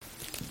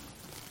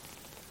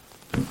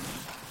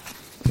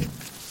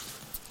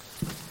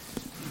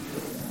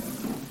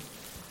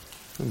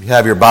If you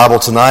have your Bible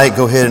tonight,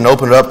 go ahead and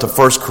open it up to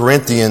 1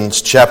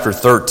 Corinthians chapter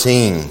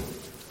 13.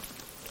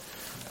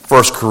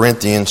 1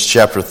 Corinthians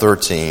chapter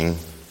 13.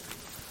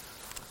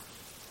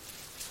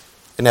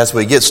 And as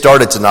we get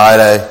started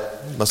tonight,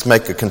 I must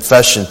make a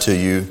confession to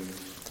you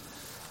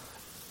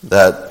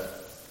that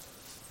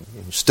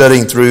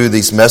studying through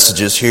these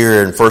messages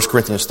here in 1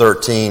 Corinthians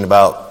 13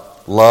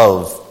 about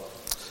love,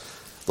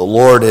 the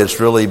Lord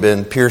has really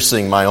been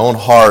piercing my own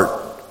heart,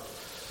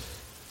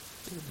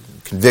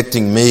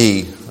 convicting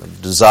me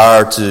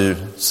desire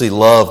to see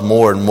love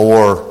more and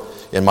more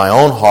in my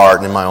own heart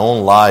and in my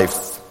own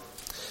life.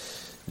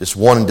 Just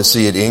wanting to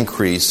see it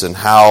increase, and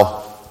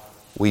how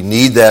we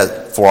need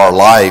that for our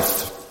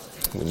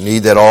life. We need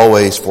that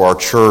always for our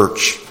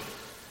church,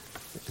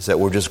 is that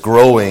we're just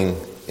growing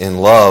in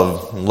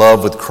love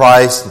with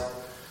Christ,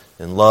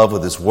 in love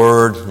with His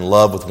Word, in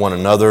love with one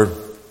another.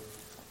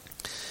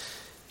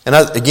 And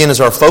that, again,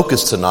 is our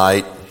focus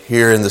tonight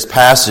here in this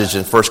passage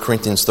in 1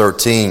 Corinthians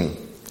 13.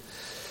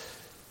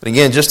 But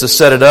again, just to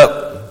set it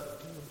up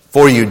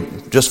for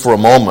you just for a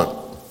moment,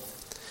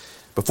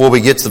 before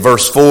we get to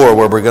verse 4,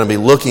 where we're going to be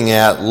looking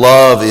at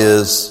love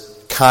is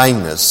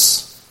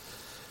kindness.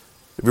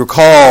 If you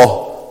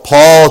recall,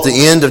 Paul at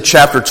the end of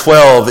chapter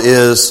 12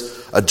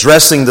 is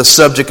addressing the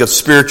subject of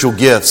spiritual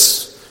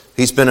gifts.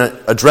 He's been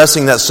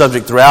addressing that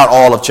subject throughout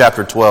all of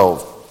chapter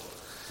 12.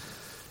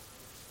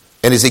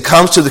 And as he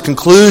comes to the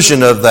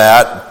conclusion of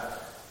that,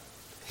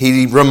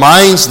 he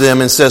reminds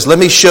them and says, let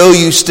me show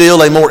you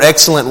still a more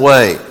excellent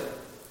way.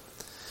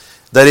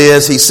 That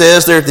is, he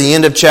says there at the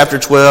end of chapter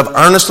 12,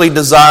 earnestly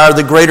desire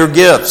the greater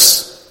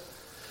gifts,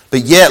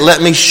 but yet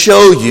let me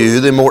show you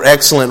the more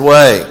excellent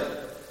way.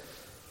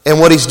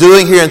 And what he's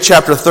doing here in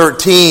chapter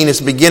 13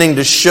 is beginning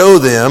to show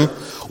them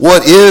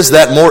what is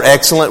that more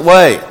excellent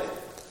way.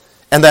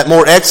 And that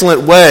more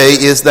excellent way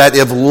is that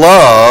if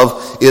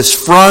love is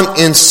front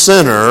and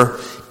center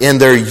in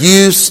their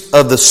use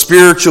of the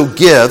spiritual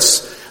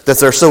gifts that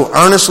they're so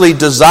earnestly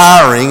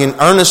desiring and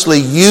earnestly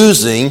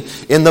using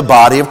in the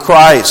body of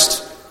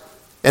Christ.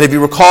 And if you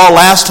recall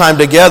last time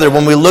together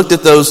when we looked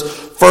at those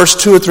first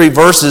 2 or 3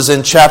 verses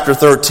in chapter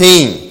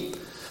 13,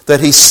 that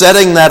he's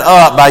setting that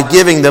up by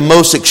giving the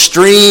most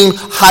extreme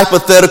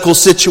hypothetical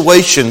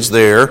situations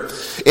there,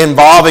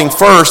 involving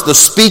first the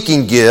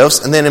speaking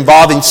gifts and then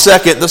involving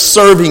second the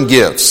serving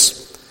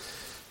gifts.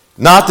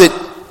 Not that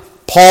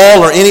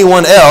Paul or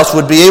anyone else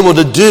would be able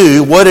to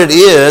do what it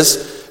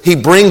is he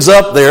brings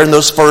up there in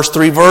those first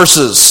 3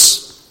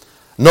 verses.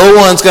 No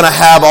one's going to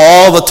have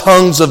all the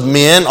tongues of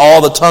men,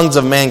 all the tongues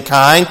of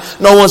mankind.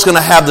 No one's going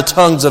to have the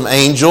tongues of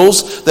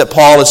angels that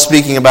Paul is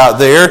speaking about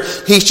there.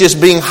 He's just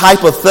being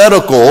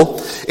hypothetical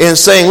and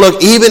saying,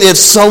 look, even if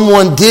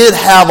someone did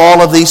have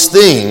all of these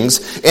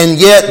things and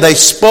yet they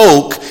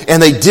spoke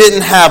and they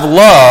didn't have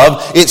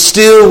love, it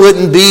still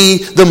wouldn't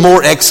be the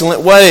more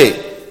excellent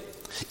way.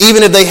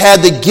 Even if they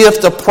had the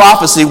gift of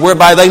prophecy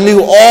whereby they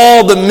knew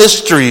all the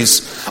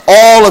mysteries,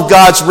 all of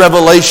God's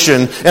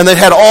revelation, and they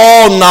had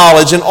all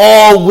knowledge and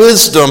all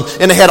wisdom,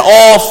 and they had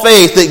all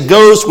faith that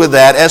goes with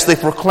that as they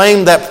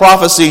proclaimed that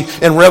prophecy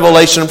and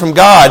revelation from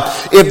God.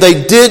 If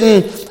they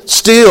didn't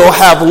still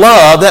have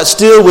love, that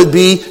still would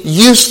be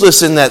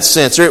useless in that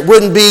sense, or it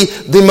wouldn't be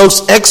the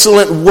most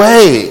excellent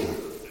way.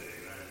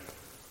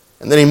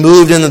 And then he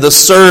moved into the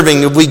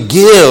serving. If we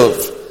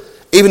give,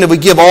 even if we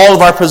give all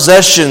of our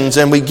possessions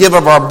and we give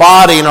of our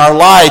body and our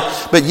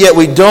life, but yet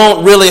we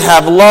don't really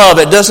have love,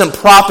 it doesn't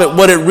profit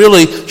what it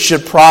really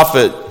should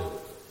profit.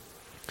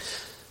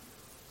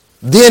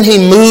 Then he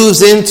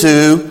moves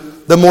into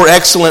the more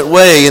excellent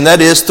way, and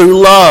that is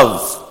through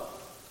love.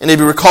 And if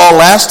you recall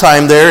last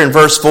time there in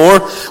verse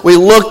 4, we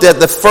looked at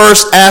the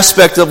first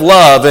aspect of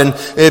love. And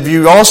if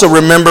you also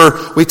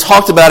remember, we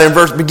talked about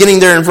it beginning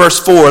there in verse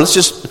 4. Let's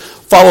just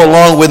follow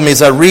along with me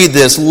as I read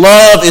this.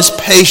 Love is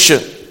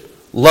patient.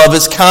 Love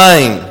is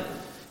kind,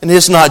 and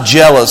is not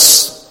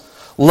jealous.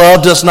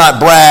 Love does not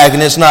brag,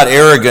 and is not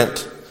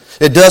arrogant.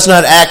 It does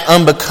not act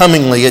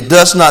unbecomingly. It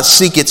does not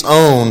seek its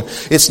own.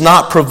 It's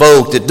not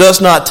provoked. It does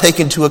not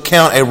take into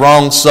account a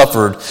wrong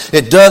suffered.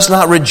 It does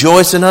not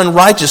rejoice in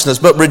unrighteousness,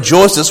 but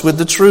rejoices with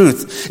the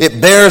truth.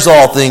 It bears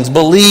all things,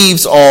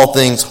 believes all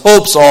things,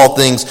 hopes all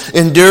things,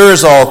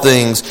 endures all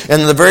things.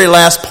 And in the very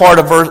last part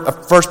of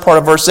first part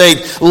of verse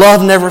 8,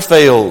 love never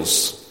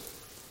fails.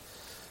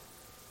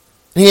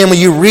 And when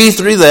you read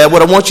through that,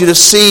 what I want you to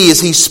see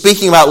is he's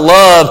speaking about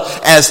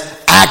love as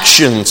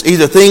actions,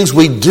 either things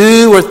we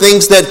do or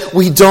things that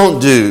we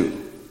don't do.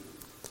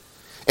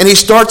 And he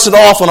starts it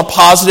off on a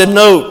positive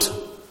note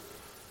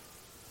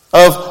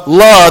of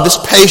love is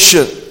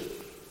patient.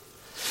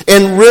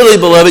 And really,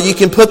 beloved, you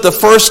can put the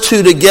first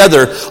 2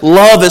 together.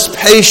 Love is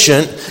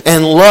patient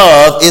and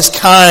love is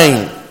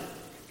kind.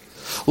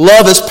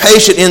 Love is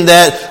patient in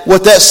that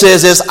what that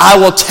says is, I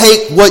will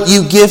take what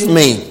you give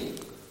me.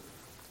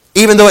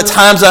 Even though at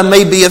times I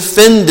may be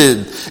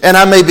offended and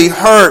I may be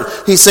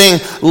hurt, he's saying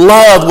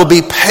love will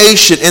be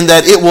patient in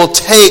that it will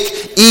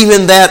take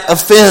even that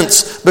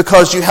offense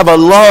because you have a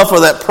love for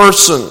that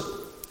person.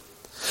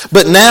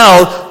 But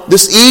now,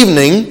 this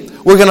evening,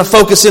 we're going to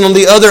focus in on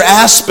the other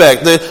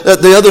aspect,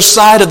 the other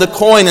side of the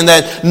coin, and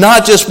that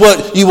not just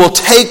what you will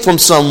take from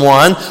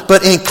someone,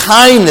 but in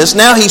kindness,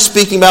 now he's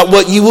speaking about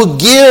what you will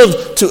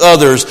give to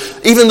others,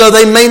 even though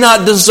they may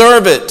not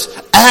deserve it.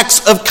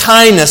 Acts of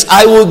kindness.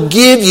 I will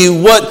give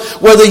you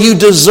whether you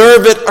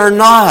deserve it or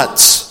not.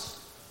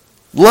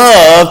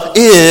 Love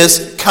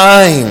is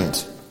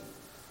kind.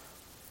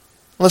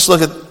 Let's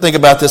think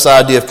about this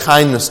idea of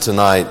kindness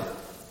tonight.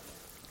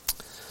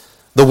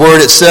 The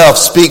word itself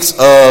speaks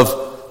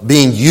of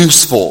being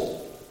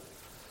useful.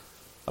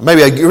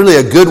 Maybe really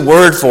a good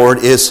word for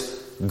it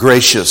is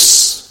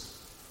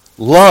gracious.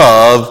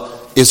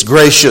 Love is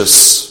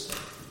gracious.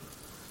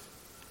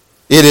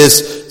 It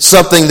is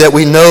something that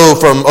we know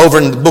from over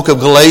in the book of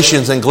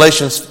Galatians, in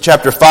Galatians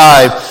chapter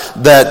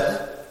 5,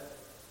 that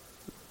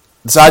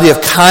this idea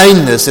of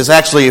kindness is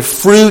actually a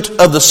fruit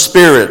of the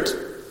Spirit.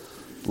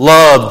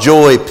 Love,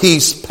 joy,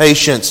 peace,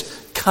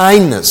 patience,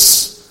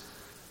 kindness.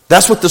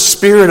 That's what the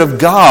Spirit of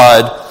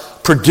God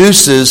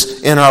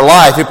produces in our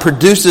life. It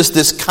produces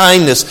this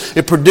kindness.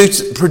 It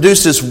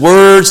produces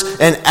words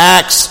and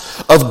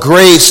acts of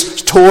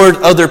grace toward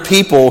other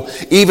people,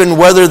 even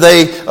whether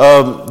they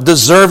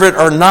deserve it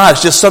or not.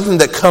 It's just something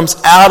that comes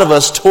out of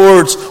us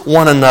towards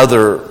one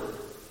another.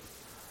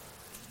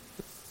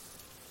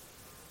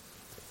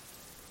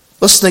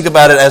 Let's think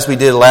about it as we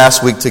did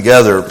last week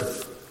together.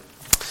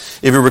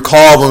 If you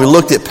recall, when we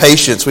looked at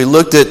patience, we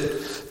looked at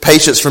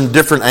patience from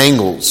different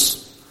angles.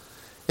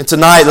 And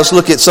tonight, let's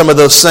look at some of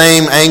those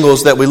same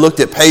angles that we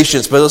looked at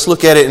patience, but let's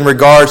look at it in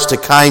regards to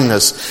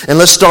kindness. And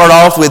let's start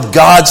off with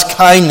God's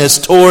kindness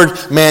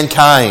toward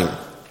mankind.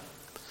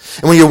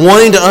 And when you're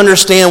wanting to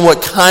understand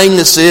what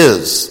kindness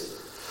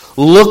is,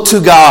 look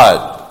to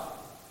God,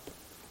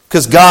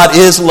 because God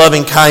is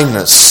loving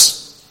kindness.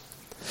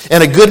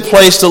 And a good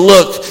place to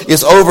look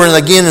is over and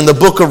again in the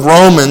book of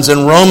Romans,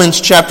 in Romans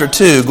chapter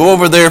 2. Go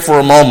over there for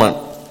a moment.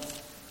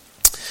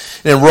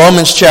 In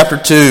Romans chapter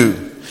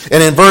 2.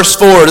 And in verse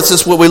 4, this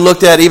is what we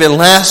looked at even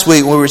last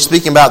week when we were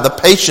speaking about the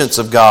patience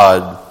of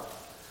God.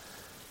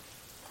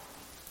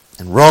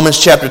 In Romans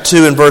chapter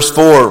 2 and verse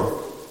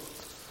 4.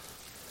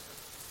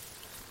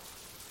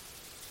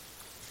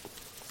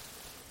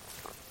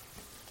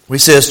 He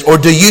says, or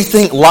do you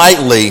think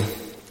lightly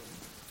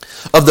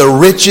of the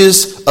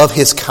riches of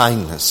his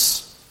kindness?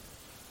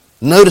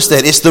 Notice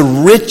that. It's the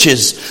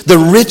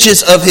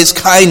riches of his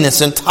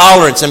kindness and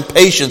tolerance and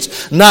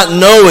patience, not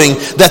knowing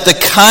that the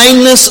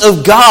kindness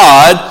of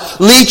God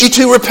leads you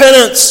to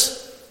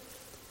repentance.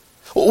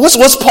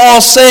 What's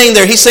Paul saying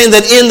there? He's saying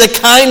that in the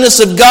kindness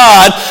of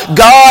God,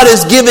 God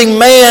is giving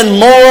man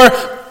more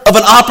of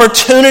an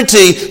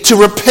opportunity to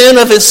repent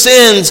of his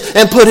sins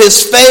and put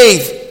his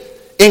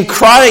faith in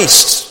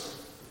Christ.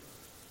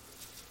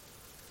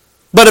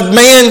 But if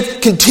man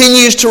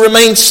continues to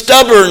remain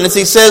stubborn, as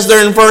he says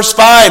there in verse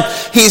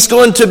 5, he's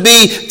going to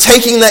be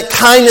taking that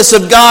kindness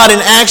of God and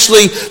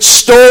actually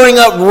storing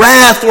up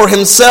wrath for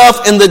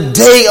himself in the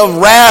day of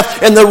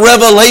wrath and the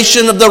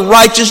revelation of the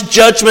righteous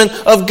judgment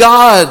of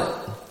God.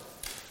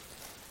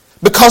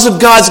 Because of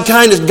God's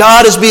kindness,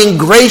 God is being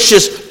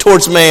gracious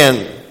towards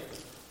man.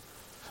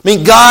 I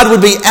mean, God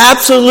would be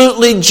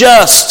absolutely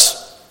just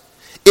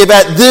if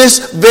at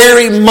this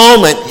very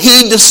moment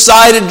he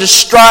decided to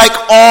strike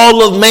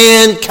all of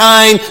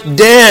mankind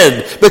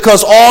dead,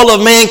 because all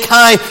of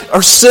mankind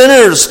are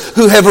sinners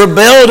who have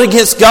rebelled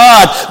against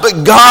God.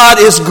 But God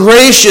is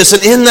gracious,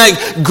 and in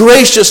that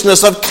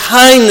graciousness of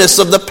kindness,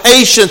 of the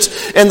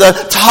patience and the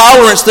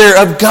tolerance there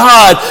of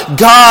God,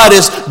 God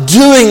is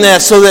doing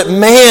that so that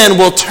man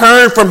will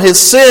turn from his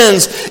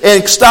sins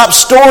and stop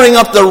storing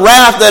up the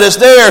wrath that is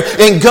there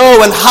and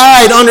go and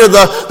hide under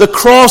the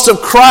cross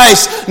of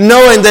Christ,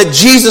 knowing that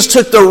Jesus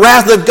took the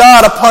wrath of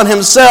God upon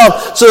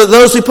himself, so that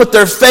those who put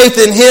their faith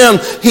in him,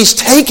 he's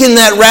taken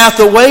that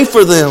wrath away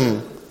for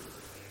them.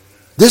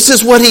 This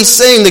is what he's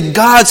saying, that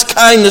God's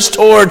kindness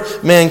toward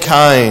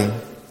mankind.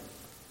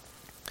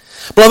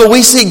 Beloved,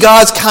 we see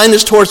God's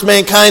kindness towards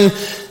mankind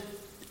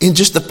in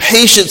just the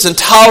patience and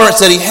tolerance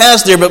that he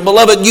has there. But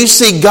beloved, you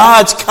see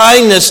God's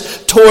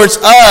kindness towards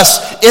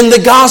us in the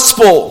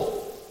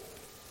gospel.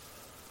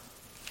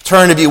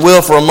 Turn, if you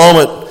will, for a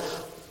moment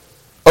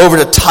over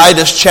to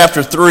Titus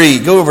chapter 3.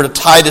 Go over to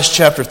Titus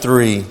chapter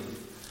 3.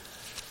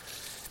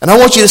 And I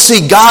want you to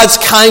see God's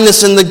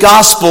kindness in the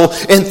gospel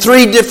in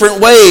three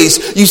different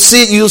ways.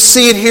 You'll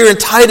see it here in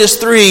Titus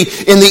 3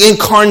 in the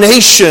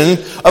incarnation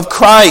of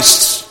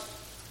Christ.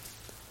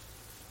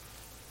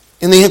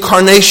 In the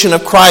incarnation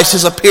of Christ,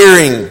 his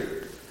appearing.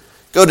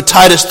 Go to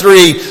Titus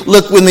 3.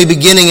 Look with me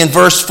beginning in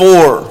verse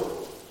 4.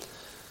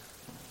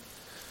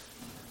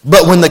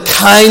 But when the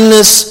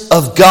kindness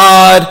of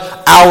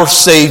God, our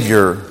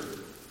Savior,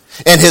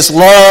 and his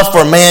love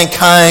for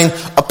mankind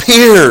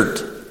appeared.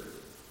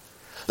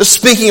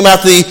 Speaking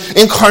about the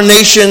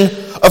incarnation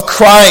of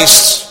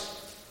Christ.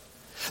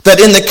 That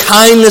in the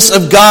kindness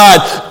of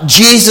God,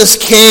 Jesus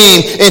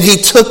came and he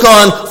took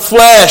on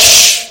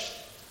flesh.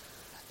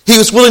 He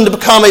was willing to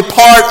become a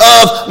part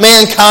of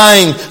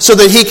mankind so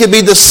that he could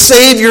be the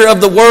Savior of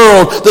the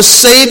world, the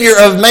Savior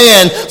of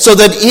man, so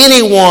that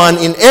anyone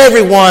and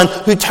everyone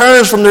who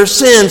turns from their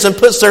sins and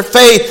puts their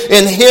faith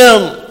in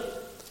him,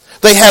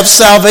 they have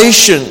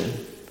salvation.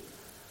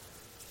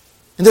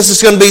 And this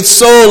is going to be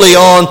solely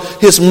on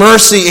his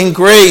mercy and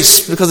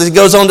grace, because he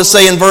goes on to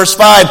say in verse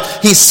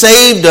 5, he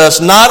saved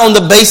us not on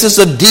the basis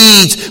of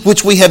deeds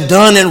which we have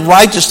done in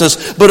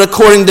righteousness, but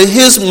according to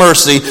his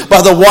mercy,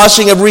 by the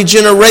washing of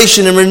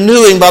regeneration and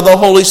renewing by the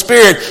Holy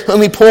Spirit,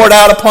 whom he poured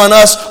out upon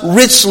us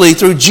richly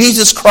through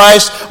Jesus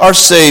Christ our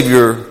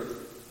Savior,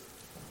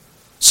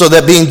 so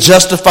that being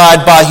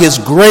justified by his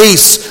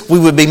grace, we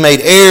would be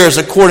made heirs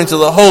according to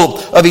the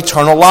hope of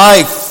eternal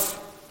life.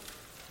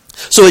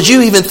 So as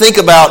you even think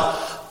about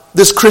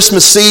this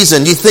Christmas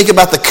season, you think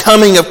about the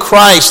coming of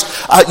Christ,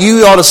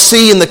 you ought to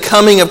see in the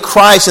coming of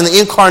Christ and the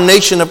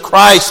incarnation of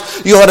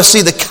Christ, you ought to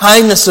see the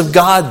kindness of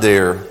God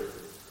there.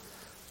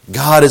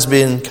 God has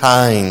been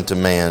kind to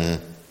man.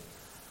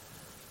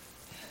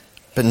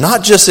 But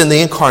not just in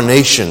the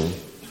incarnation,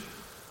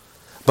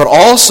 but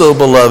also,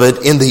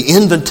 beloved, in the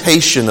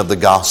invitation of the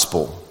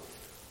gospel.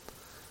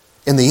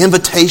 In the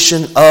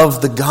invitation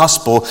of the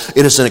gospel,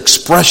 it is an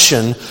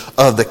expression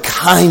of the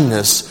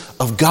kindness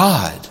of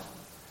God.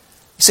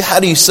 You say,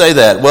 how do you say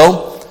that?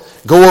 Well,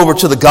 go over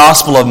to the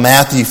Gospel of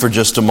Matthew for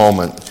just a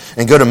moment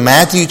and go to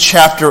Matthew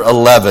chapter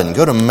 11.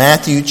 Go to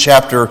Matthew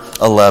chapter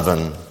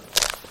 11.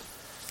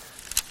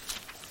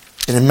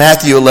 And in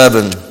Matthew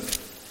 11,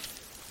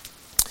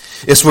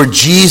 it's where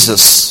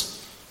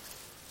Jesus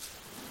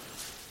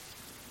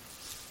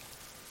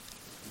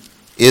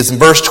is, in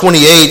verse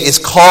 28, is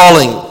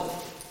calling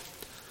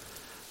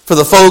for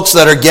the folks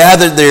that are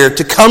gathered there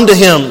to come to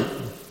him.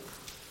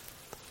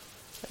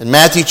 In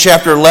Matthew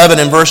chapter 11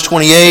 and verse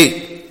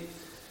 28,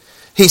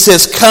 he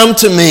says, "Come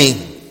to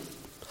me,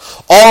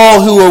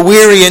 all who are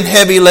weary and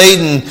heavy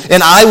laden,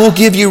 and I will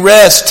give you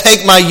rest.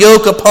 Take my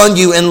yoke upon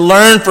you and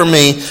learn from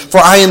me, for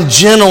I am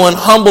gentle and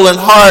humble in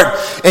heart,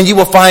 and you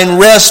will find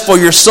rest for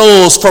your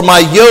souls. For my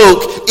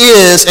yoke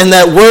is," and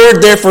that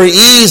word there for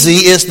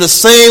easy is the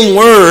same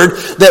word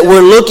that we're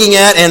looking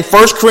at in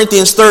 1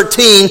 Corinthians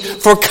 13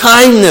 for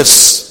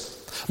kindness.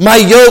 My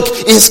yoke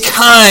is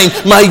kind.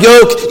 My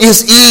yoke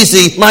is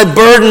easy. My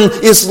burden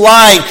is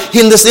light.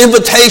 In this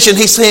invitation,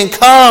 he's saying,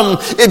 come.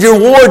 If you're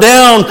wore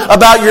down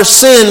about your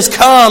sins,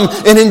 come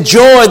and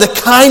enjoy the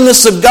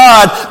kindness of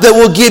God that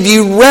will give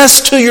you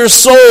rest to your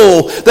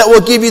soul, that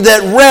will give you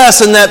that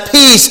rest and that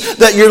peace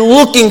that you're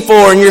looking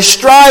for and you're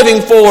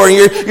striving for. And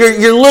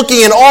you're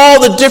looking at all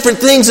the different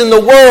things in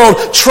the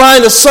world,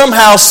 trying to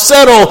somehow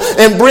settle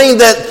and bring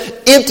that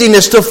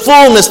emptiness to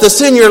fullness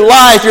that's in your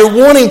life. You're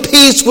wanting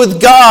peace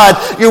with God.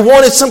 You're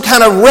wanting some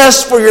kind of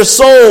rest for your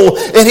soul.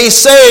 And he's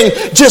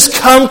saying, just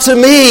come to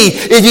me.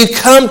 If you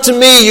come to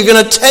me, you're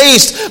going to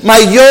taste my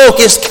yoke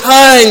is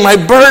kind. My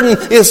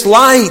burden is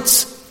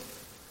light.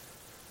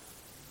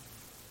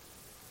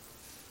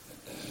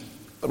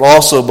 But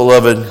also,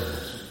 beloved,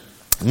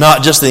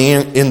 not just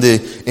in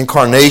the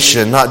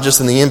incarnation, not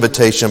just in the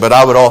invitation, but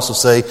I would also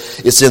say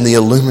it's in the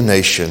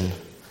illumination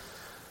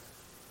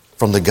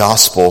from the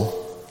gospel.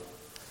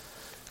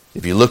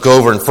 If you look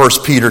over in 1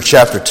 Peter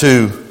chapter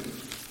 2,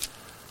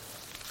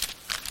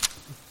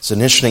 it's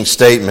an interesting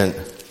statement.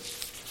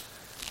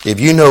 If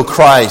you know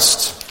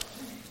Christ,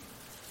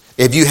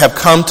 if you have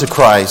come to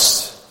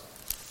Christ,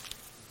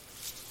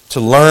 to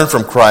learn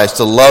from Christ,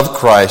 to love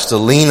Christ, to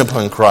lean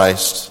upon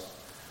Christ,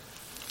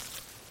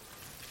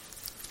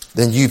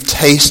 then you've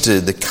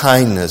tasted the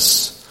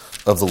kindness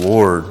of the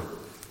Lord.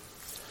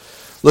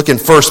 Look in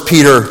 1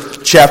 Peter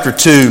chapter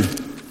 2,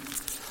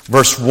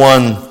 verse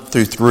 1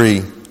 through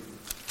 3.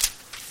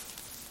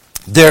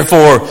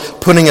 Therefore,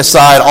 putting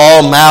aside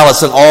all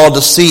malice and all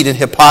deceit and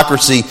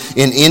hypocrisy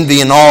and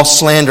envy and all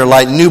slander,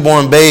 like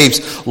newborn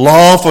babes,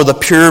 long for the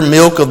pure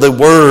milk of the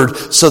word,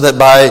 so that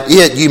by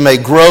it you may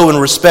grow in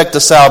respect to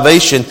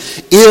salvation,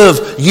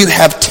 if you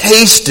have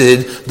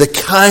tasted the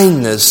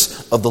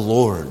kindness of the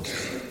Lord.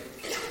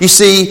 You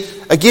see,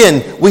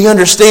 again, we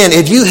understand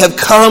if you have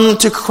come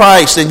to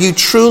Christ and you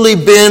truly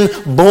been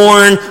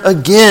born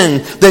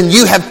again, then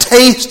you have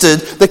tasted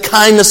the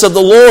kindness of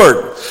the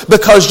Lord.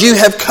 Because you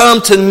have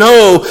come to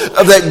know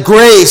of that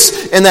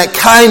grace and that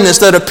kindness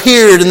that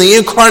appeared in the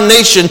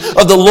incarnation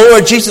of the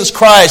Lord Jesus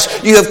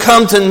Christ. You have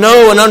come to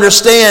know and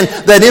understand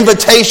that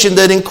invitation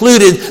that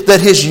included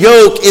that his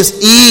yoke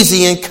is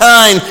easy and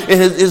kind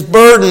and his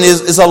burden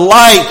is a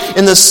light,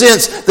 in the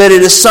sense that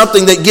it is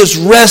something that gives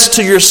rest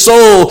to your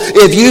soul.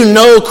 If you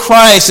know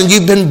Christ and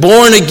you've been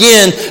born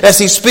again, as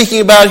he's speaking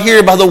about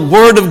here by the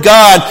Word of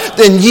God,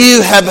 then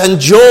you have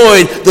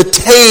enjoyed the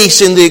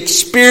taste and the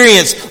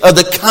experience of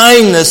the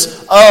kindness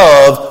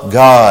of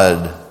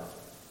God.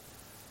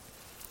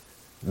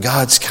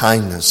 God's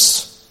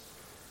kindness.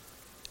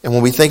 And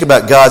when we think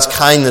about God's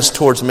kindness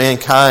towards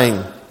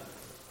mankind,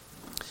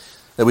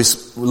 that we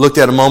looked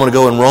at a moment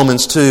ago in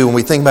Romans 2, when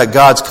we think about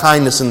God's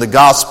kindness in the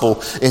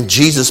gospel, and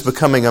Jesus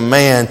becoming a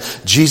man,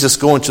 Jesus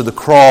going to the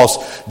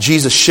cross,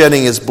 Jesus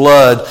shedding his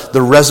blood,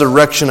 the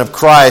resurrection of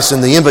Christ,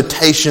 and the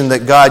invitation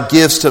that God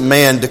gives to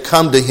man to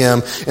come to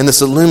him, and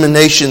this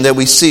illumination that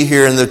we see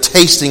here in the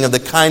tasting of the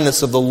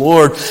kindness of the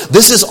Lord.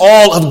 This is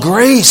all of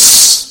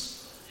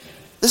grace.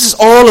 This is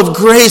all of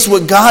grace,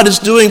 what God is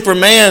doing for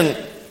man.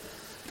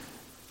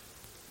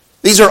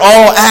 These are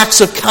all acts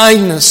of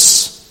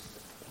kindness.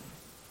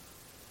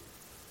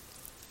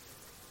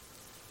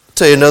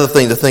 I'll tell you another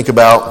thing to think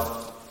about.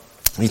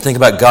 When you think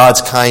about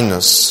God's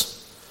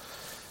kindness,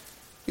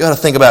 you ought to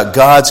think about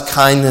God's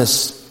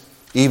kindness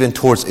even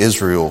towards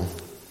Israel.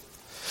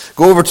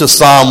 Go over to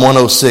Psalm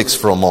 106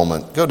 for a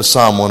moment. Go to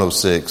Psalm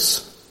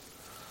 106.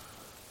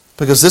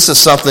 Because this is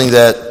something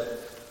that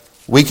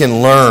we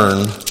can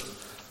learn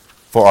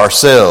for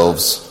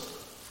ourselves.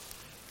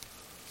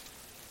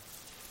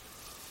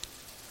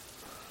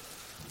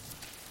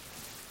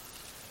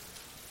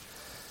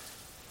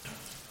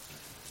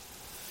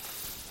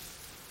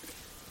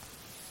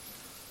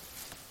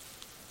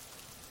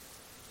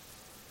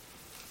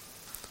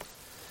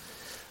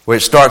 Where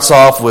it starts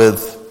off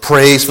with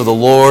praise for the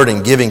Lord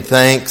and giving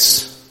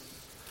thanks.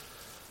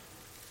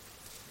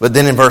 But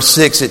then in verse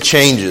 6 it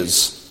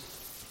changes.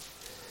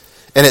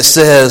 And it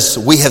says,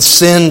 we have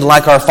sinned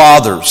like our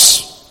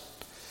fathers.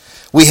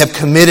 We have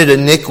committed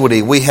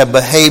iniquity. We have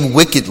behaved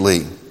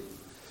wickedly.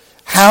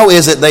 How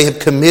is it they have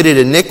committed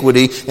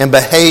iniquity and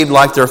behaved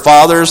like their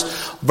fathers?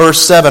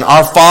 Verse 7,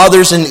 our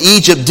fathers in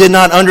Egypt did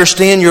not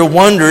understand your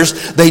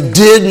wonders. They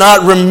did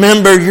not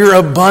remember your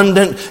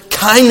abundant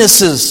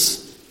kindnesses.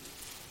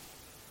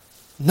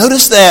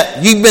 Notice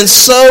that. You've been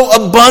so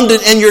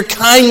abundant in your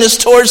kindness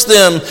towards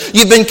them.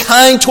 You've been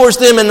kind towards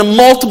them in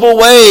multiple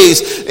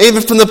ways.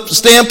 Even from the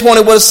standpoint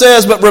of what it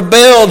says, but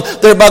rebelled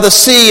there by the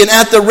sea and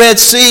at the Red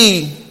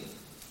Sea.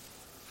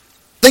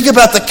 Think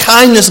about the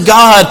kindness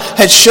God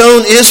had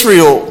shown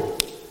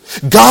Israel.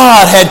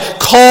 God had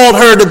called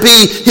her to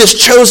be his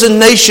chosen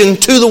nation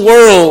to the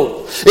world.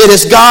 It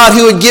is God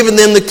who had given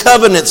them the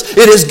covenants.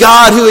 It is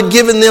God who had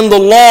given them the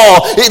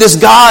law. It is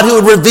God who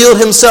had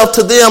revealed himself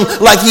to them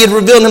like he had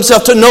revealed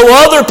himself to no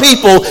other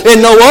people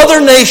and no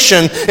other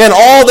nation, and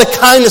all the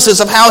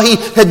kindnesses of how he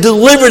had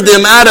delivered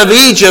them out of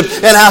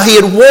Egypt and how he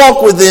had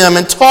walked with them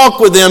and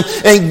talked with them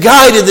and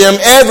guided them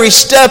every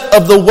step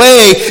of the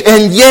way.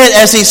 And yet,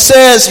 as he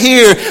says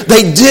here,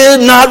 they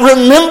did not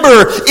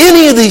remember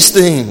any of these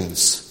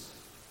things.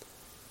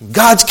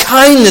 God's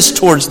kindness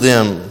towards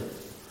them.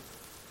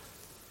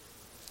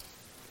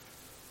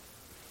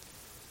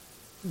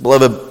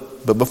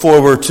 Beloved, but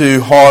before we're too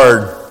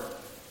hard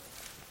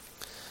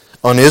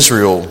on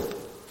Israel,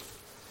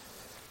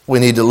 we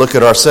need to look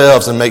at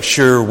ourselves and make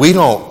sure we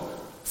don't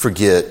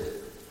forget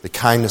the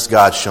kindness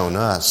God's shown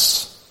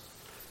us.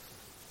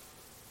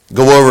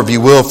 Go over, if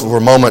you will, for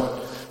a moment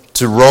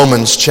to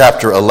Romans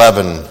chapter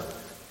 11.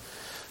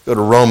 Go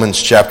to Romans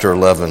chapter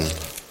 11.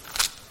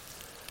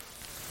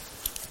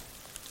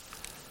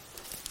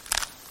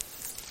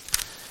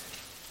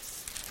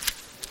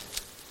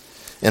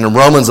 And in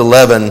Romans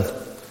 11,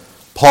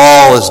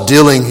 Paul is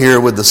dealing here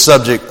with the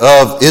subject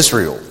of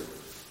Israel.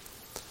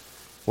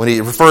 When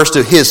he refers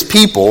to his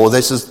people,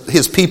 this is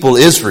his people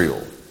Israel.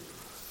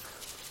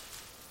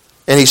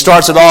 And he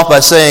starts it off by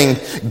saying,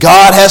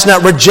 God has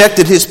not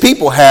rejected his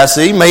people, has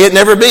he? May it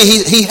never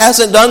be. He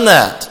hasn't done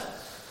that.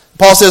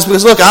 Paul says,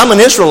 because look, I'm an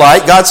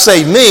Israelite. God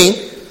saved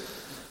me.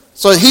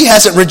 So he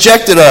hasn't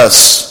rejected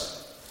us.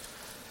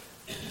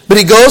 But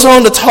he goes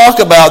on to talk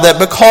about that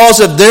because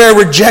of their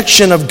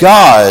rejection of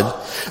God,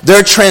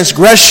 their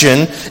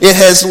transgression, it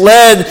has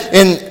led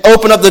and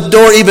opened up the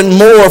door even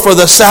more for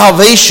the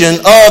salvation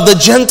of the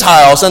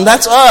Gentiles, and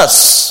that's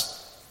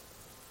us.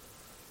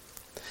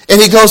 And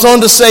he goes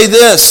on to say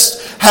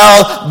this,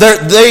 how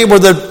they were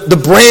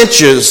the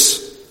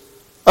branches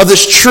of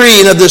this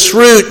tree and of this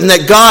root, and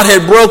that God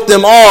had broke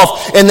them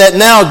off, and that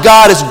now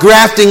God is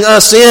grafting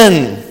us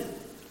in.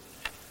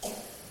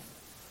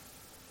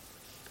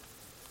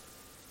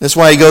 That's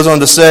why he goes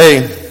on to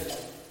say,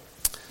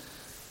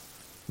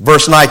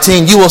 verse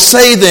 19, you will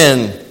say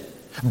then,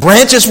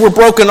 branches were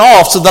broken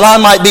off so that I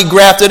might be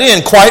grafted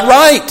in. Quite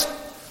right.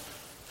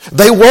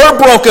 They were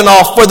broken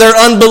off for their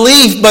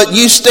unbelief, but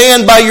you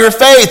stand by your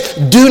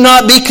faith. Do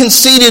not be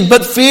conceited,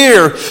 but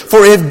fear.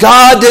 For if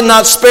God did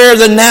not spare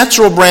the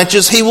natural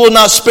branches, he will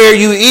not spare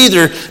you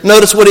either.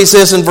 Notice what he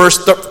says in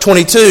verse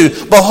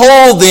 22.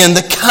 Behold then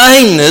the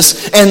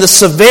kindness and the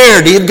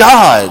severity of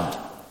God.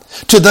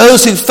 To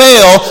those who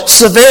fail,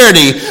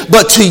 severity,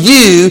 but to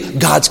you,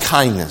 God's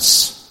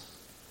kindness.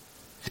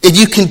 If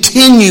you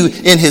continue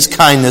in his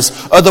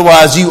kindness,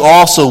 otherwise you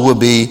also will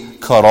be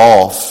cut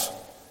off.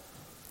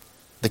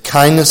 The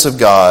kindness of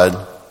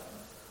God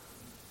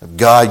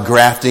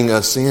grafting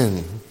us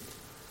in.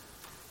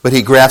 But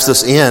he grafts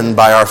us in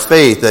by our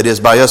faith, that is,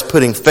 by us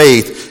putting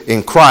faith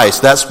in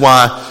Christ. That's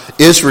why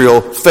Israel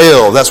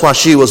failed. That's why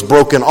she was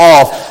broken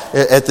off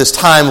at this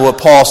time, what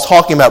Paul's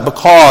talking about,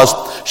 because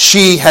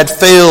she had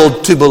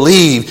failed to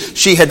believe.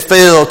 She had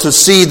failed to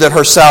see that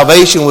her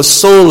salvation was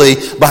solely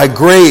by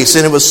grace,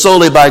 and it was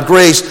solely by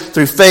grace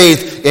through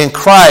faith in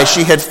Christ.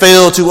 She had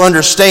failed to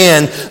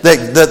understand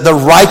that the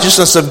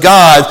righteousness of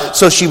God,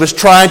 so she was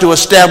trying to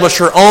establish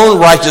her own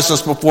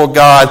righteousness before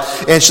God,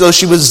 and so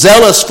she was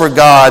zealous for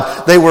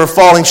God. They were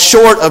falling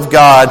short of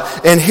God,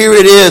 and here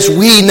it is.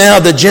 We now,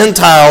 the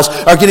Gentiles,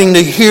 are getting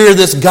to hear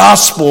this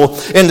gospel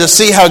and to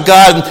see how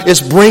God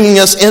is bringing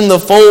us in the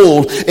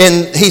fold,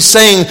 and He's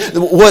saying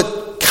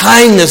what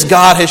kindness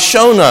God has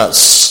shown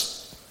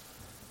us.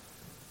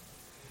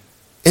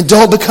 And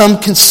don't become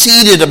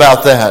conceited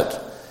about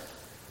that.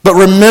 But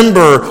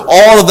remember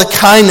all of the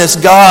kindness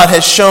God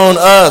has shown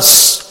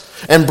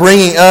us and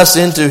bringing us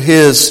into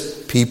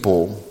His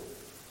people.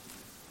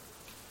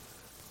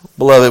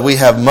 Beloved, we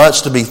have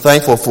much to be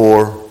thankful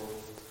for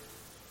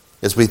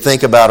as we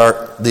think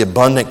about the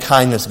abundant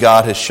kindness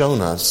God has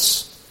shown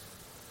us.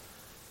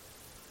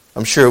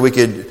 I'm sure we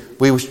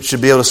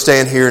should be able to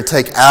stand here and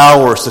take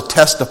hours to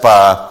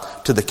testify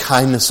to the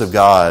kindness of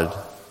God.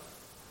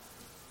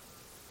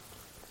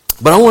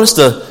 But I want us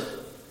to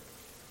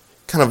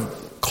kind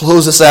of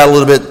close this out a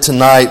little bit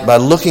tonight by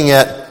looking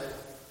at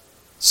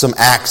some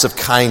acts of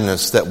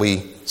kindness that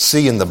we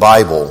see in the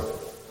Bible.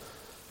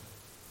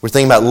 We're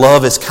thinking about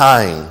love is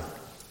kind.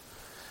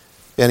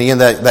 And again,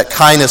 that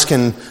kindness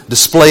can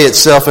display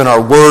itself in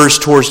our words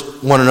towards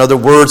one another,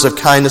 words of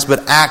kindness,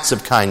 but acts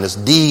of kindness,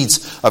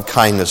 deeds of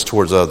kindness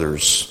towards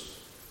others.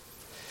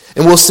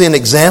 And we'll see an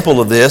example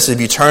of this if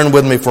you turn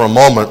with me for a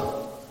moment.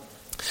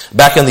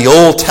 Back in the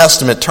Old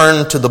Testament,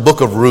 turn to the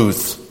book of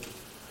Ruth.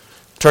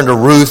 Turn to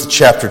Ruth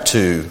chapter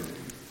 2.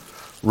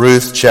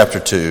 Ruth chapter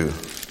 2.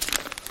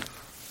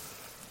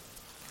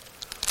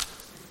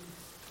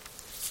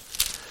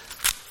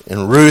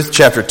 In Ruth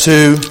chapter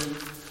 2,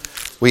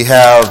 we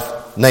have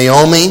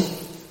Naomi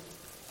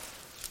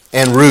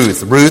and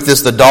Ruth. Ruth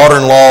is the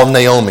daughter-in-law of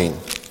Naomi.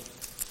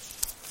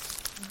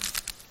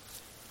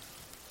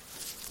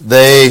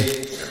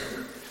 They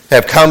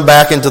have come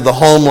back into the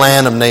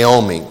homeland of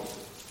Naomi.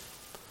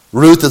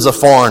 Ruth is a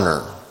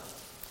foreigner.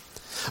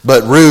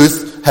 But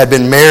Ruth had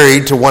been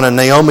married to one of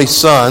Naomi's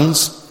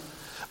sons.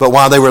 But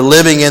while they were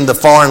living in the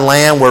foreign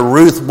land where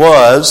Ruth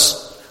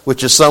was,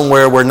 which is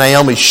somewhere where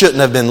Naomi shouldn't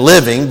have been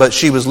living, but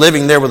she was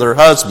living there with her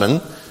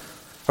husband.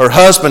 Her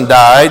husband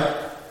died.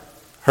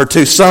 Her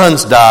two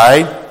sons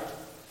died.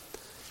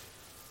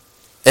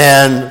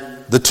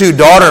 And the two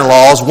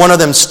daughter-in-laws, one of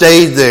them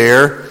stayed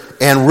there,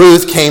 and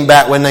Ruth came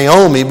back with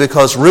Naomi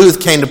because Ruth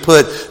came to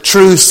put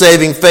true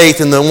saving faith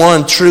in the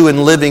one true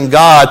and living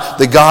God,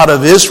 the God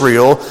of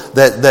Israel,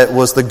 that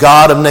was the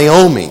God of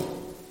Naomi.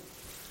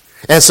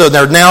 And so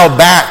they're now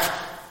back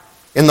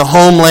in the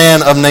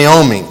homeland of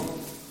Naomi.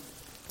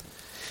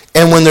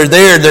 And when they're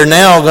there, they're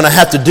now going to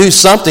have to do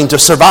something to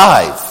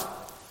survive,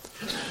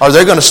 or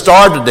they're going to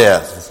starve to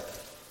death.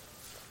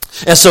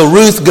 And so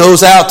Ruth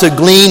goes out to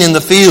glean in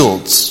the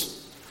fields.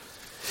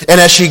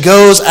 And as she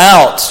goes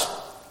out,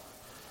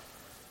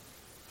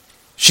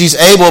 she's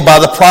able, by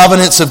the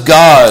providence of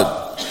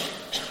God,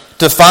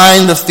 to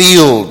find the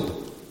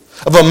field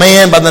of a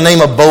man by the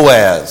name of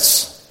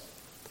Boaz.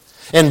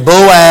 And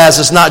Boaz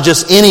is not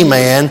just any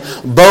man.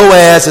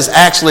 Boaz is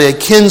actually a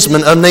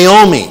kinsman of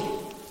Naomi.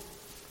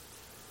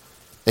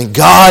 And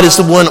God is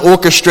the one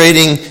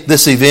orchestrating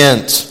this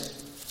event.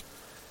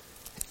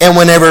 And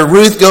whenever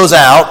Ruth goes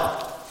out,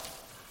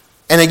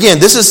 and again,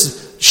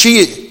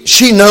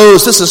 she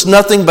knows this is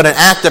nothing but an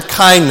act of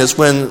kindness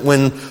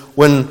when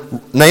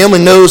Naomi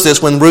knows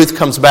this when Ruth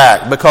comes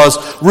back, because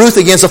Ruth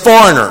again is a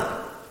foreigner.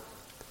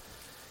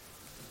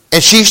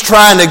 And she's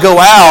trying to go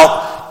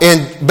out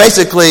and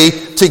basically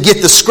to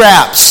get the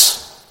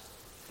scraps.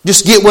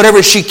 Just get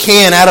whatever she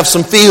can out of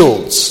some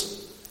fields.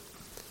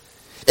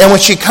 And when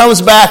she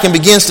comes back and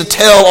begins to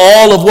tell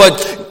all of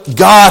what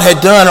God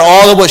had done, or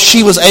all of what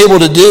she was able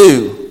to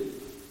do,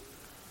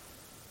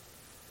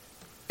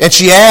 and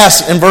she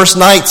asks in verse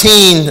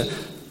 19,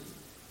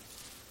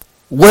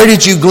 "Where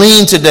did you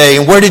glean today,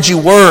 and where did you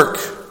work?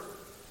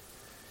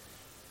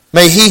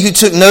 May he who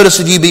took notice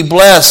of you be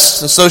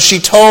blessed." And so she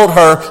told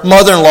her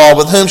mother-in-law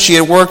with whom she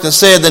had worked and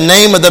said, "The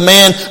name of the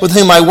man with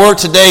whom I work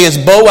today is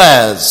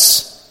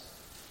Boaz."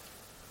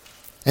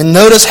 And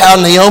notice how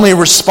Naomi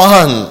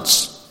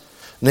responds.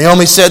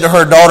 Naomi said to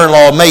her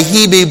daughter-in-law, "May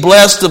he be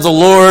blessed of the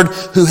Lord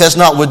who has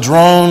not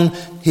withdrawn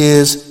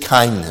his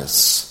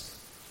kindness."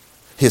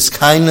 His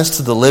kindness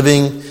to the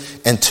living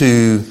and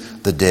to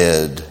the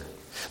dead.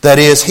 That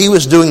is, he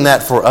was doing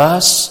that for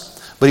us,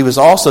 but he was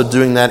also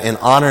doing that in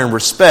honor and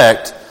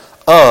respect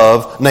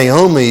of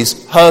Naomi's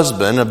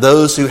husband, of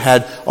those who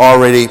had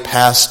already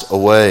passed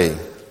away.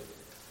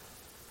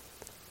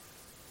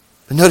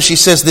 But notice she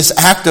says this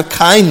act of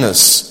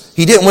kindness.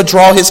 He didn't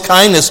withdraw his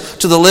kindness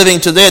to the living,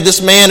 to the dead. This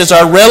man is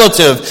our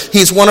relative.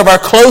 He's one of our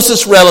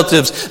closest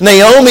relatives.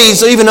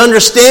 Naomi's even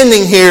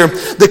understanding here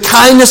the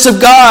kindness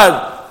of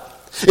God.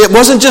 It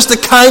wasn't just the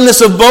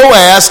kindness of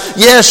Boaz.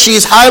 Yes,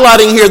 she's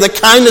highlighting here the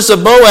kindness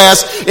of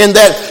Boaz in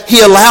that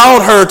he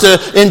allowed her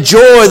to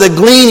enjoy the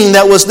gleaning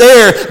that was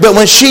there. But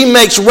when she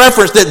makes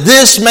reference that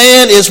this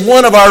man is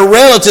one of our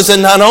relatives,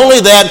 and not only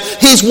that,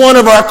 he's one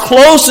of our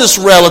closest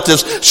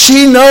relatives,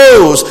 she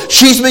knows,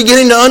 she's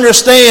beginning to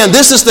understand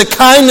this is the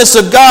kindness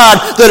of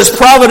God that is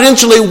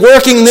providentially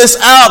working this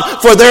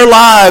out for their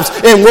lives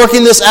and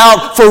working this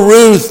out for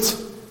Ruth.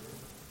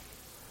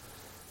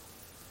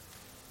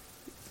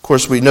 Of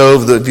course, we know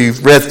that if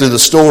you've read through the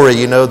story,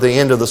 you know the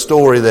end of the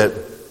story that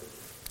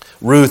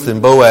Ruth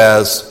and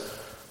Boaz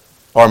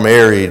are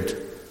married.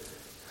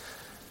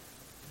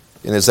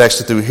 And it's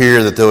actually through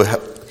here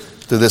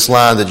through this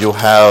line that you'll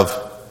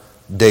have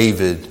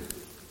David,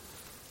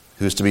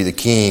 who's to be the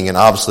king, and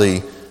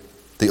obviously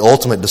the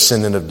ultimate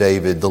descendant of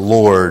David, the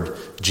Lord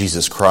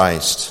Jesus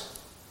Christ.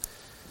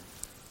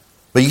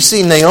 But you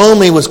see,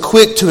 Naomi was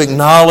quick to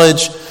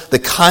acknowledge the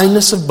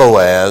kindness of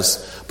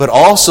Boaz, but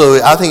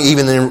also, I think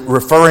even in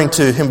referring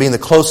to him being the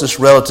closest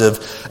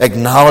relative,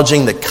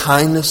 acknowledging the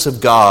kindness of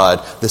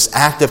God, this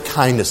act of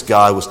kindness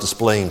God was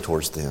displaying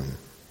towards them.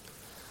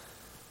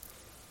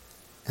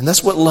 And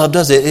that's what love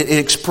does. It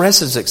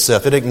expresses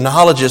itself. It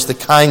acknowledges the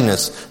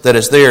kindness that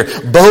is there.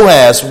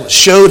 Boaz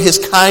showed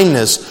his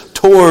kindness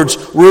towards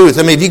Ruth.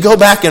 I mean, if you go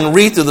back and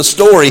read through the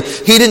story,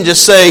 he didn't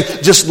just say,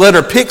 just let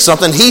her pick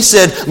something. He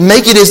said,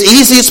 make it as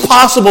easy as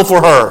possible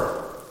for her.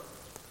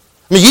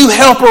 I mean, you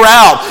help her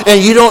out,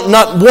 and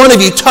not one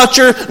of you touch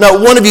her, not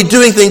one of you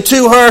do anything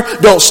to her.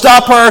 Don't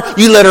stop her.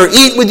 You let her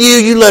eat with you.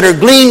 You let her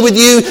glean with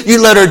you.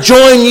 You let her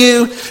join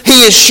you.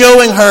 He is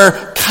showing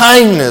her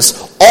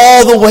kindness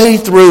all the way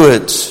through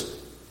it.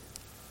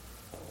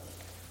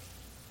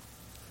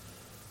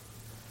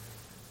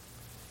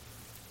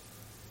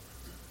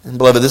 And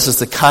beloved, this is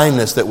the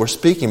kindness that we're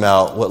speaking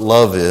about, what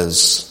love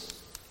is.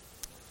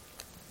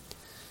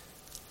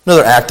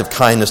 Another act of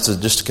kindness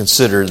to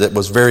consider that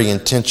was very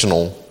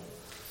intentional.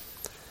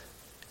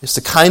 It's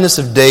the kindness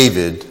of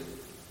David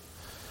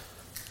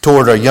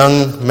toward a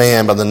young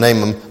man by the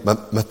name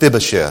of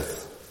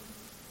Mephibosheth.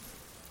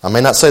 I may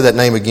not say that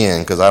name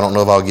again because I don't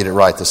know if I'll get it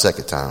right the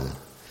second time.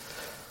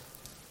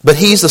 But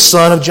he's the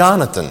son of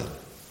Jonathan.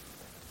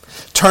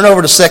 Turn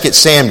over to 2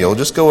 Samuel.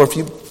 Just go a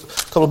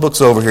couple of books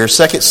over here.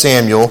 2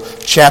 Samuel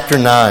chapter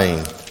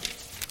 9.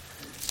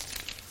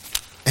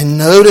 And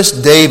notice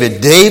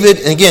David.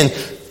 And again,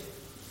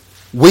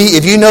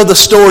 if you know the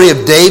story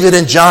of David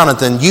and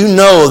Jonathan, you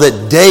know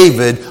that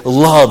David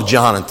loved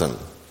Jonathan.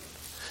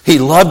 He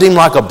loved him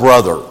like a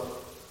brother.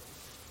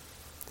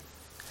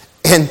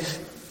 And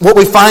what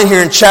we find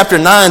here in chapter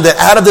 9, that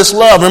out of this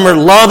love, remember,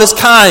 love is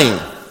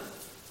kind.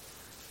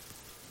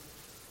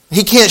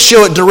 He can't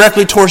show it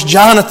directly towards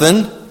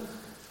Jonathan.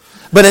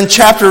 But in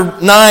chapter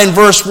 9,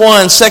 verse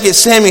 1, 2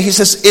 Samuel, he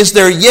says, is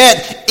there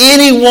yet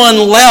anyone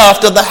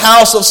left of the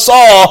house of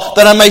Saul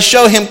that I may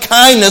show him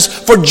kindness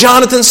for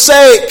Jonathan's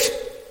sake?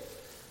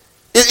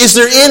 Is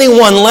there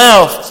anyone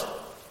left?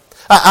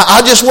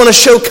 I just want to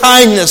show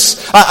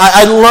kindness.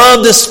 I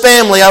love this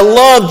family. I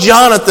love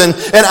Jonathan.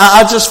 And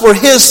I just, for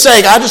his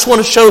sake, I just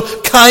want to show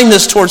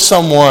kindness towards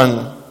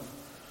someone.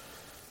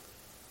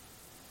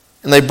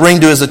 And they bring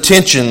to his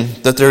attention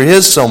that there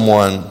is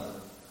someone.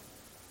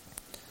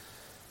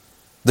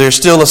 There's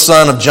still a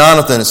son of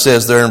Jonathan, it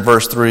says there in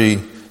verse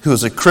 3, who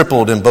is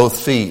crippled in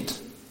both feet.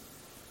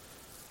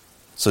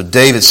 So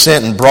David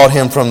sent and brought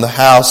him from the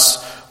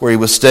house where he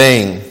was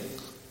staying.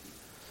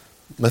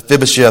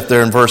 Mephibosheth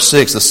there in verse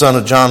 6, the son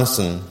of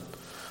Jonathan,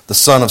 the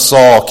son of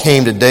Saul,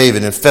 came to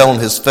David and fell on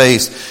his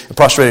face and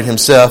prostrated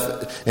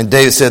himself. And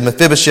David said,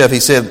 Mephibosheth, he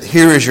said,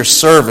 here is your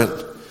servant.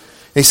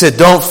 And he said,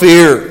 don't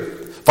fear,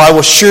 for I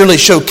will surely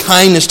show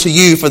kindness to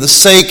you for the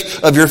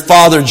sake of your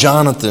father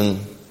Jonathan,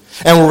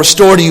 and will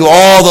restore to you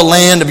all the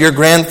land of your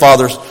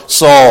grandfather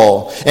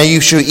Saul, and you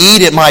shall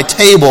eat at my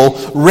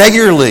table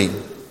regularly.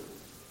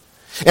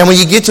 And when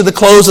you get to the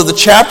close of the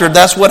chapter,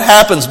 that's what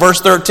happens.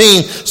 Verse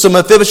 13, so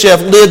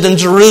Mephibosheth lived in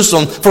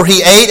Jerusalem, for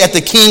he ate at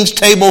the king's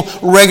table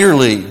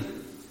regularly,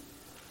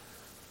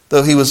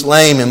 though he was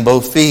lame in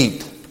both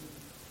feet.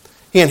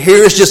 And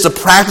here is just a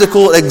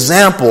practical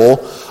example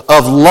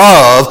of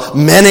love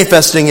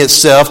manifesting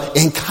itself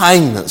in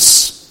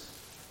kindness.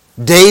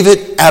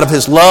 David, out of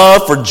his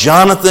love for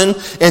Jonathan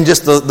and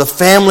just the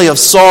family of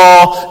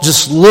Saul,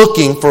 just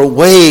looking for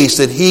ways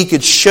that he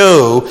could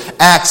show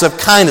acts of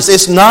kindness.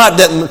 It's not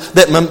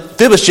that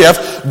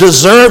Mephibosheth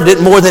deserved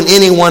it more than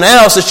anyone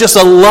else. It's just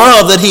a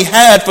love that he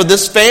had for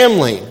this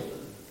family.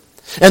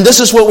 And this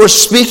is what we're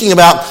speaking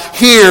about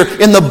here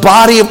in the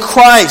body of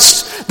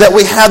Christ, that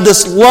we have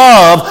this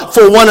love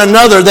for one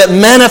another that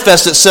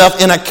manifests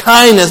itself in a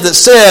kindness that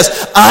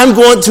says, I'm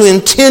going to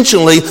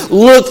intentionally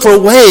look for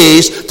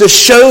ways to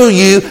show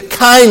you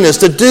kindness,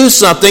 to do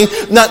something,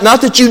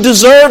 not that you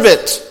deserve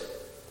it,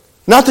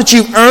 not that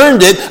you've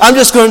earned it. I'm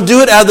just going to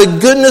do it out of the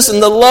goodness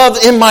and the love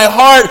in my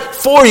heart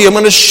for you. I'm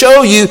going to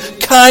show you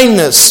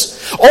kindness.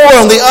 Or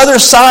on the other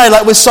side,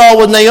 like we saw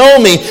with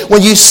Naomi,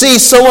 when you see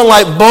someone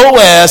like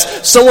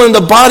Boaz, someone in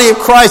the body of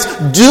Christ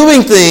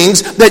doing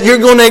things, that you're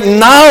going to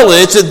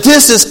acknowledge that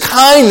this is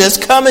kindness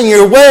coming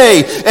your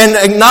way, and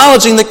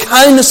acknowledging the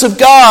kindness of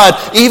God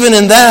even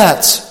in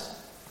that.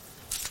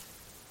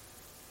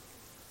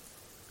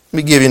 Let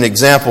me give you an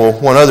example,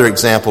 one other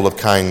example of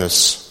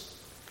kindness.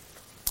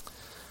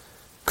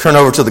 Turn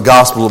over to the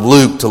Gospel of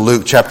Luke, to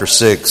Luke chapter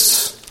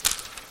 6.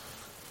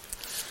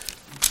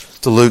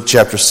 To Luke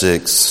chapter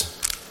 6.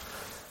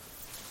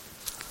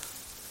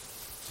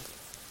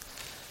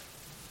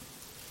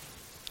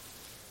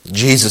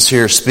 Jesus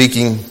here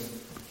speaking.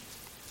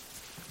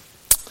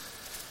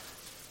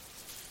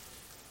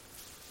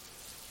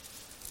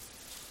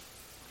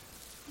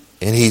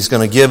 And he's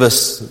going to give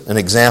us an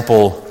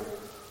example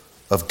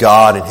of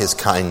God and his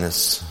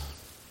kindness.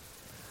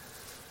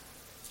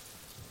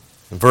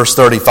 In verse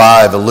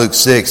 35 of Luke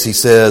 6, he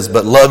says,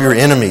 "But love your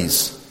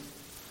enemies,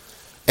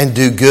 and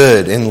do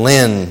good, and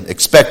lend,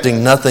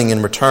 expecting nothing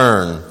in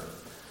return.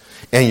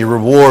 And your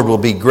reward will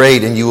be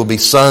great, and you will be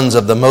sons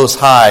of the Most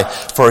High,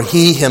 for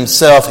he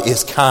himself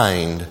is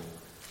kind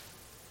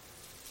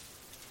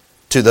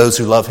to those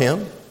who love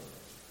him."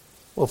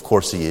 Well, of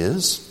course he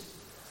is.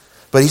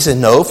 But he said,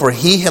 no, for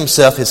he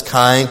himself is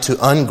kind to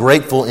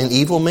ungrateful and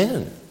evil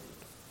men.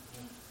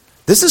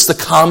 This is the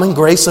common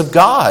grace of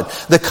God.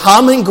 The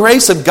common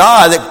grace of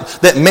God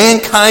that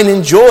mankind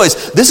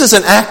enjoys. This is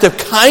an act of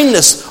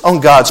kindness on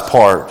God's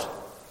part.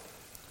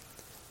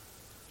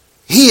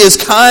 He is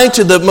kind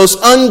to the most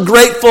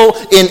ungrateful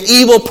and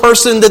evil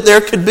person that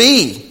there could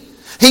be.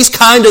 He's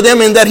kind to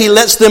them in that he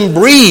lets them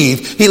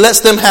breathe. He lets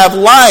them have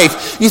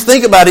life. You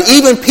think about it,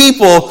 even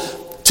people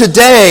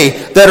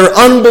today that are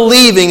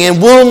unbelieving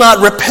and will not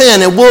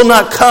repent and will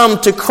not come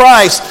to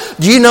Christ,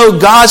 do you know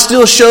God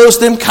still shows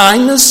them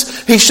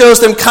kindness? He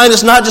shows them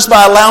kindness not just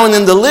by allowing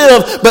them to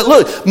live, but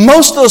look,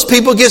 most of those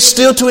people get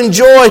still to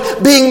enjoy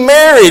being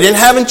married and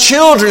having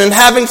children and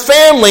having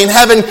family and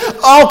having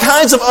all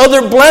kinds of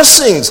other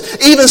blessings,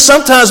 even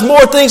sometimes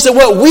more things than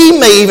what we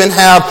may even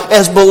have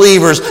as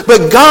believers.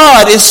 But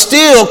God is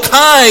still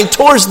kind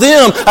towards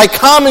them, a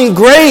common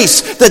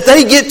grace that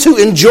they get to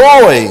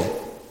enjoy.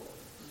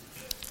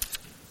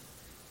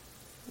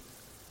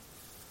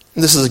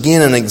 This is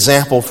again an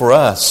example for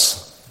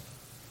us.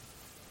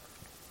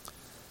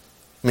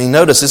 I mean,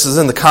 notice this is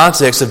in the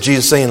context of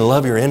Jesus saying,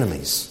 love your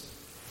enemies.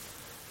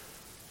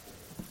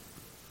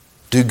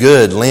 Do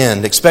good,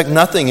 lend, expect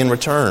nothing in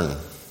return.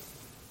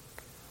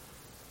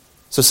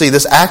 So see,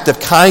 this act of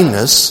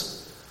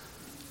kindness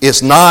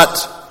is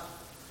not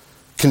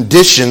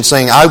conditioned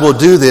saying, I will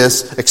do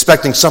this,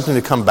 expecting something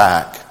to come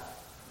back.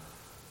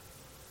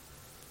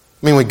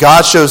 I mean, when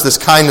God shows this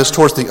kindness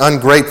towards the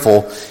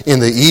ungrateful in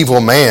the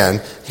evil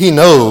man, he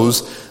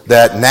knows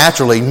that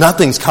naturally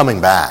nothing's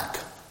coming back.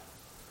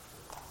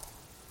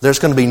 There's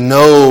going to be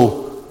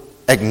no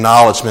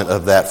acknowledgement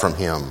of that from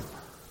him.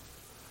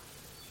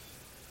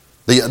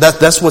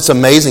 That's what's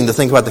amazing to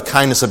think about the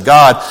kindness of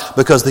God,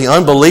 because the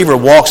unbeliever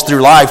walks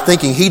through life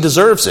thinking he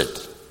deserves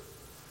it.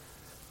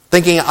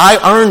 Thinking, I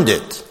earned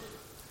it.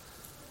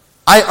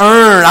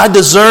 I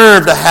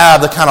deserve to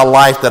have the kind of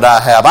life that I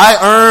have.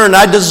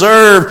 I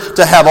deserve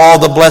to have all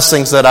the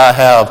blessings that I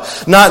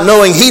have. Not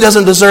knowing he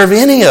doesn't deserve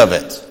any of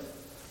it.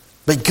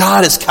 But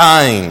God is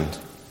kind.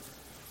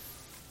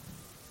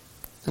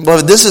 And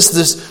beloved, I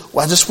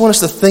just want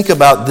us to think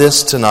about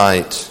this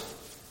tonight.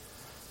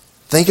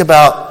 Think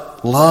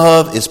about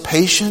love is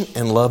patient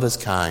and love is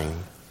kind.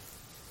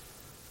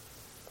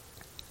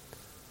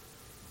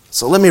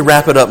 So let me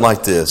wrap it up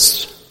like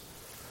this.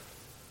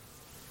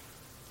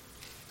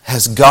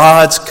 Has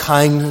God's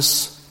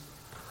kindness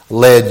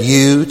led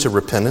you to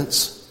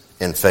repentance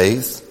and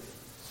faith?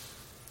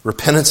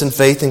 Repentance and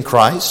faith in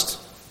Christ?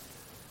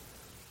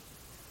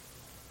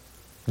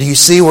 Do you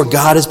see where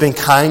God has been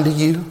kind to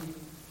you?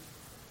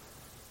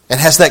 And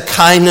has that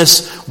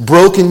kindness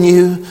broken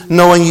you,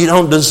 knowing you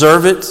don't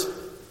deserve it?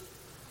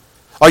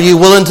 Are you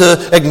willing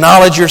to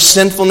acknowledge your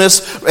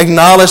sinfulness,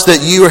 acknowledge that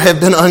you have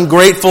been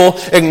ungrateful,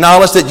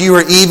 acknowledge that you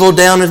are evil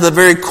down to the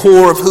very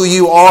core of who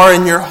you are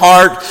in your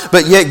heart,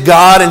 but yet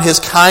God in his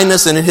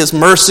kindness and in his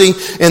mercy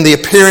and the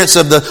appearance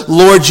of the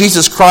Lord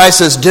Jesus Christ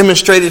has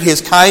demonstrated his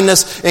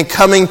kindness in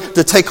coming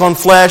to take on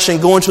flesh and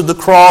going to the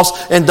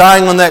cross and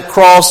dying on that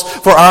cross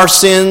for our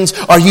sins?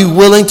 Are you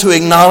willing to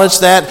acknowledge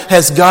that?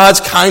 Has God's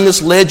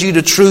kindness led you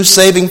to true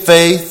saving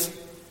faith?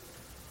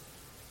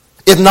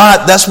 If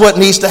not, that's what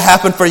needs to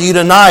happen for you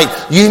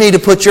tonight. You need to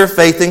put your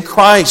faith in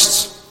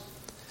Christ.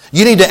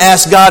 You need to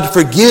ask God to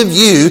forgive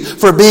you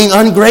for being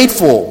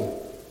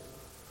ungrateful.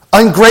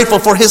 Ungrateful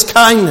for his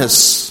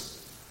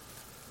kindness.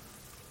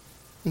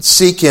 And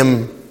seek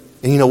him.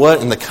 And you know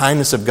what? In the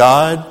kindness of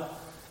God,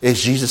 as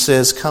Jesus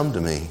says, come to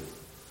me.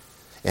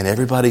 And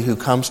everybody who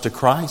comes to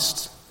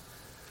Christ,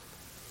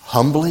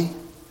 humbly,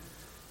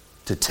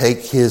 to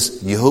take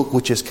his yoke,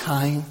 which is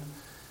kind,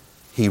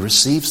 he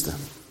receives them.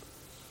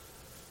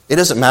 It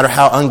doesn't matter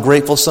how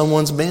ungrateful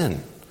someone's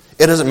been.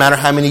 It doesn't matter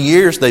how many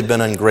years they've been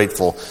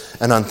ungrateful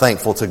and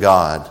unthankful to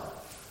God.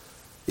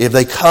 If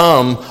they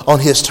come on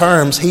His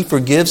terms, He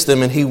forgives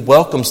them and He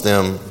welcomes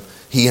them.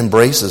 He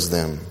embraces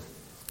them.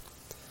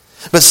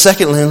 But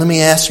secondly, let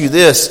me ask you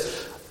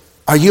this.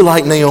 Are you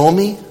like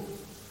Naomi?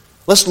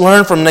 Let's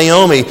learn from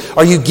Naomi.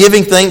 Are you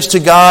giving thanks to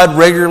God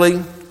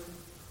regularly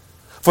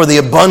for the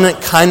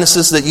abundant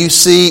kindnesses that you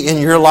see in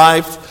your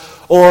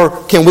life?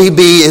 Or can we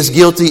be as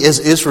guilty as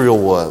Israel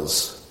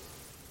was,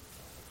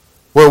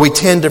 where we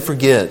tend to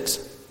forget?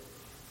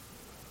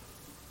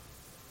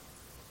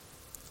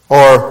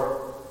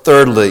 Or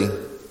thirdly,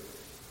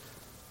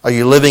 are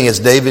you living as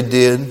David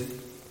did?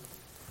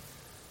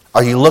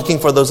 Are you looking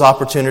for those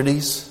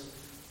opportunities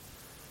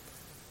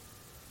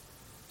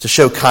to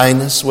show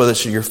kindness, whether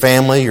it's your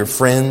family, your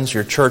friends,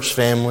 your church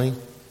family?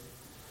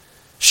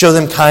 Show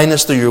them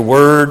kindness through your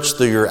words,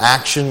 through your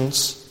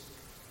actions.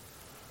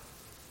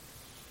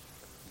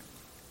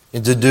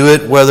 And to do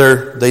it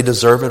whether they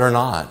deserve it or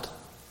not.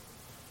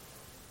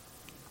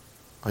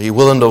 Are you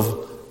willing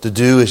to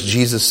do as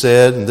Jesus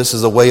said, and this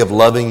is a way of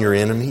loving your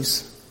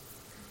enemies?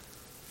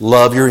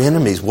 Love your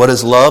enemies. What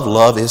is love?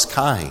 Love is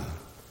kind.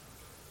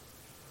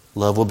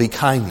 Love will be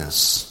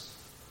kindness.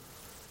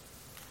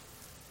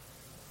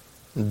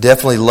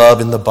 Definitely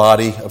love in the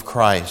body of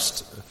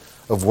Christ,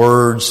 of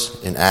words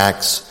and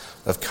acts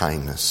of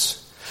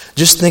kindness.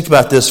 Just think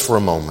about this for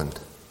a moment.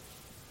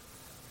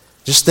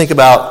 Just think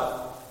about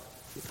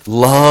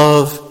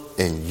love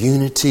and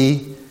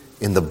unity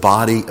in the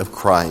body of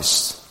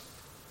Christ.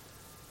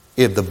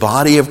 If the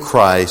body of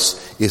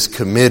Christ is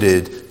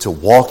committed to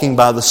walking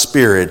by the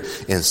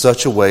Spirit in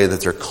such a way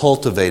that they're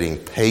cultivating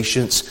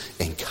patience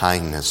and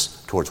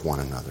kindness towards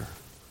one another.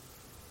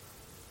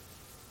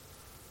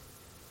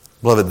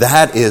 Beloved,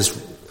 that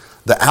is,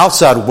 the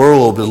outside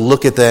world will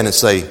look at that and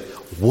say,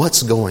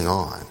 what's going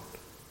on?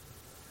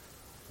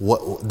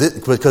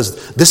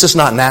 Because this is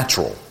not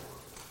natural.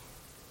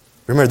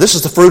 Remember, this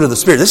is the fruit of the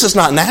Spirit. This is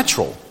not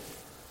natural.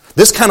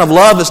 This kind of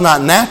love is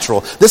not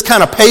natural. This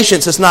kind of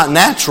patience is not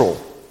natural.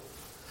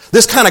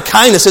 This kind of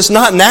kindness is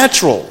not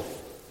natural.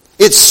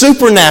 It's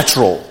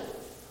supernatural.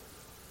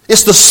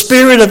 It's the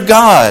Spirit of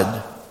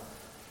God.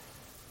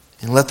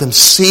 And let them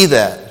see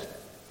that.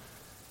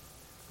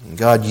 And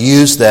God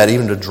used that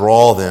even to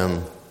draw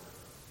them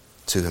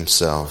to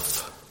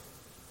Himself.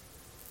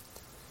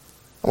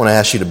 I want to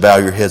ask you to bow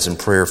your heads in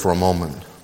prayer for a moment.